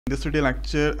In this video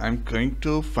lecture, I'm going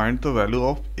to find the value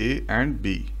of a and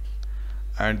b,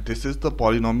 and this is the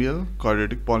polynomial,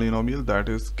 quadratic polynomial that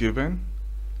is given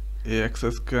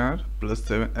ax² plus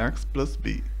 7x plus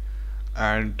b,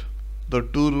 and the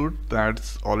two root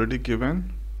that's already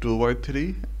given 2 by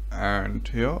 3, and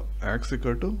here x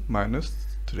equal to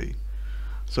 -3.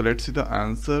 So let's see the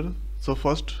answer. So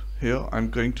first here I'm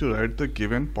going to write the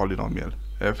given polynomial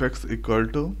fx equal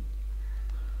to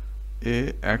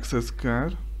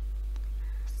ax²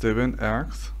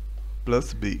 7x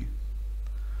plus b.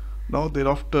 Now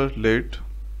thereafter let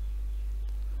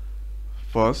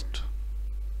first,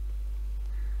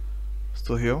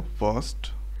 so here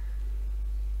first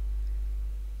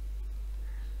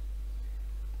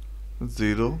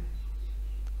 0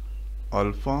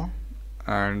 alpha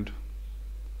and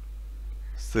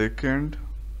second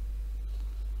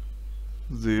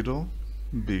 0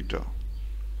 beta.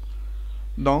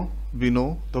 Now we know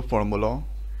the formula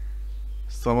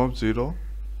sum of 0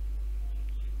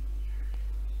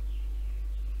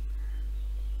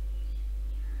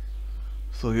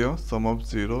 so here sum of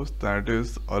zeros, that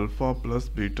is alpha plus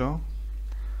beta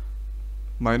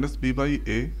minus b by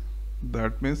a,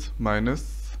 that means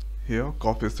minus here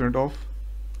coefficient of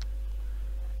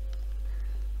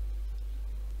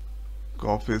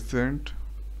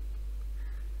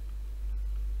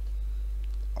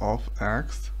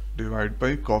x divided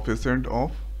by coefficient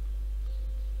of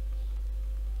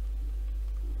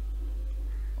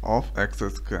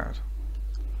x².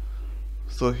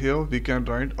 So here we can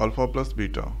write alpha plus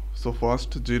beta. So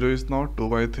first 0 is now 2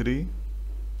 by 3,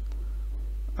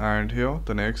 and here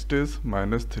the next is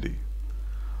 -3.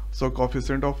 So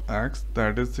coefficient of x,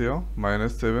 that is here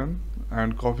 -7,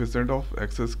 and coefficient of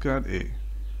x² a.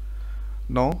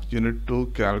 Now you need to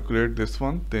calculate this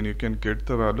one, then you can get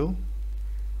the value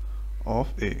of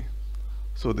a.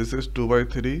 So this is 2 by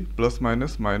 3 plus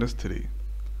minus -3,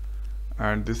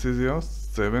 and this is here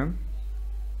 7.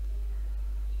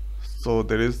 So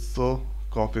there is a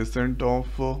coefficient of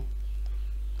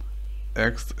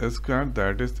x²,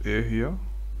 that is a here.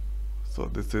 So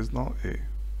this is now a.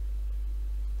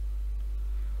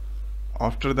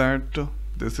 After that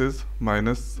this is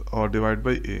minus or divide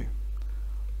by a.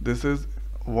 This is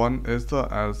 1 is the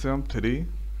LCM, 3,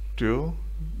 2,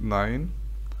 9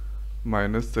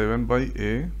 minus 7 by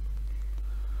a,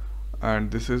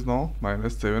 and this is now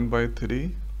 -7 by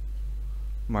 3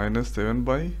 minus 7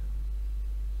 by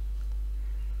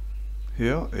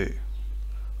here a.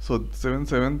 So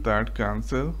 7 that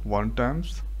cancel 1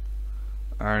 times,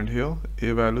 and here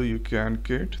a value you can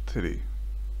get 3.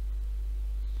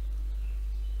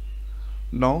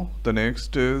 Now the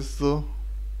next is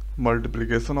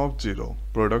multiplication of 0,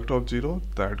 product of 0,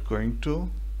 that going to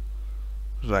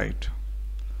write.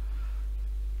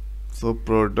 So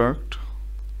product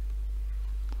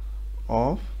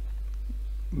of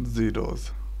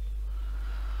zeros,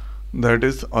 that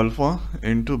is alpha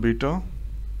into beta,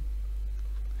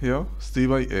 here c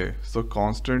by a, so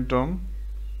constant term,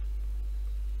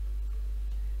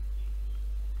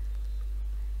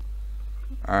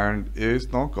 and a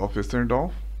is now coefficient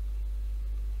of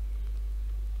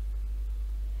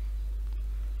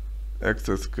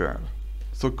x².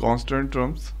 So constant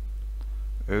terms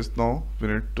is now, we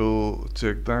need to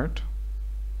check that.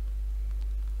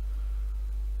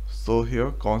 So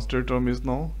here constant term is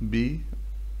now b,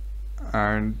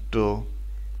 and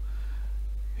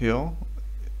here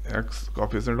x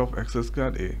coefficient of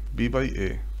x² a, b by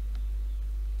a.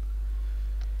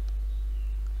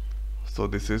 So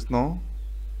this is now,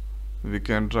 we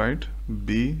can write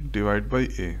b divided by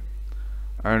a,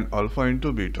 and alpha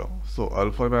into beta. So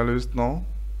alpha value is now,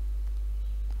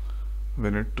 we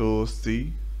need to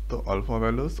see the alpha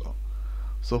values.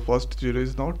 So first 0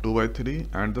 is now 2 by 3,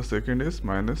 and the second is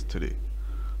 -3.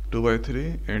 2 by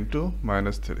 3 into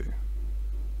 -3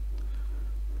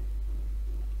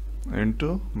 into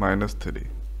 -3.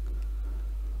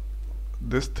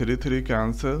 This 3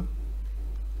 cancel,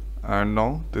 and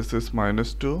now this is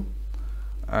 -2,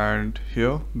 and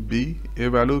here b, a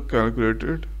value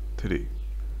calculated 3.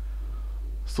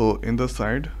 So in the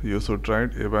side you should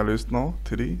write a value is now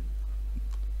 3.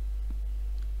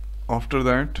 After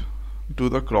that do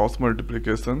the cross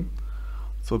multiplication.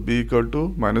 So b equal to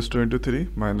 -2 into 3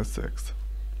 -6.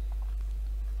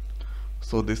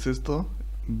 So this is the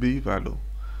b value.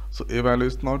 So a value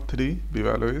is not 3, b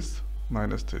value is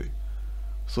 -3.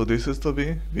 So this is the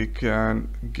way we can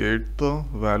get the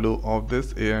value of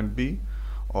this a and b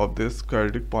of this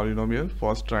quadratic polynomial.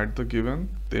 First write the given,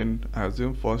 then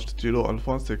assume first 0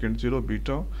 alpha, second 0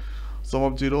 beta. Sum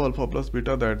of 0 alpha plus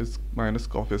beta, that is minus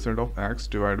coefficient of x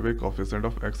divided by coefficient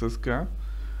of x².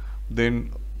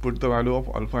 Then put the value of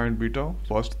alpha and beta.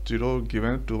 First 0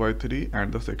 given 2 by 3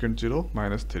 and the second 0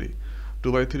 minus 3.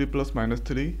 2 by 3 plus minus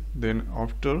 3, then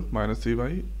after minus c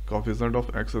by coefficient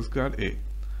of x square a.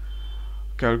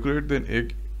 Calculate, then a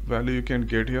value you can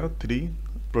get here 3,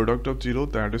 product of 0,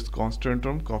 that is constant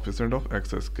term coefficient of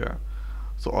x square.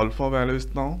 So alpha value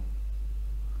is now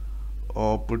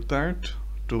put that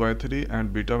 2 by 3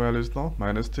 and beta value is now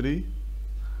minus 3.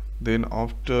 Then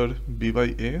after b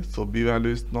by a, so b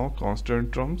value is now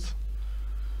constant terms.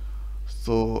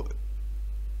 So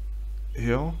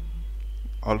here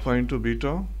alpha into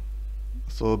beta,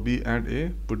 so b and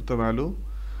a put the value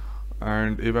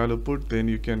and a value put, then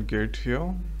you can get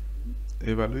here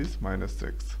a value is minus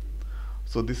 6.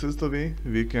 So this is the way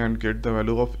we can get the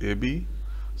value of ab.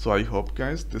 So I hope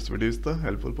guys this video is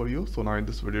helpful for you. So now in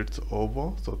this video it's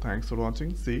over. So thanks for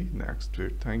watching. See you next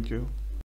video. Thank you.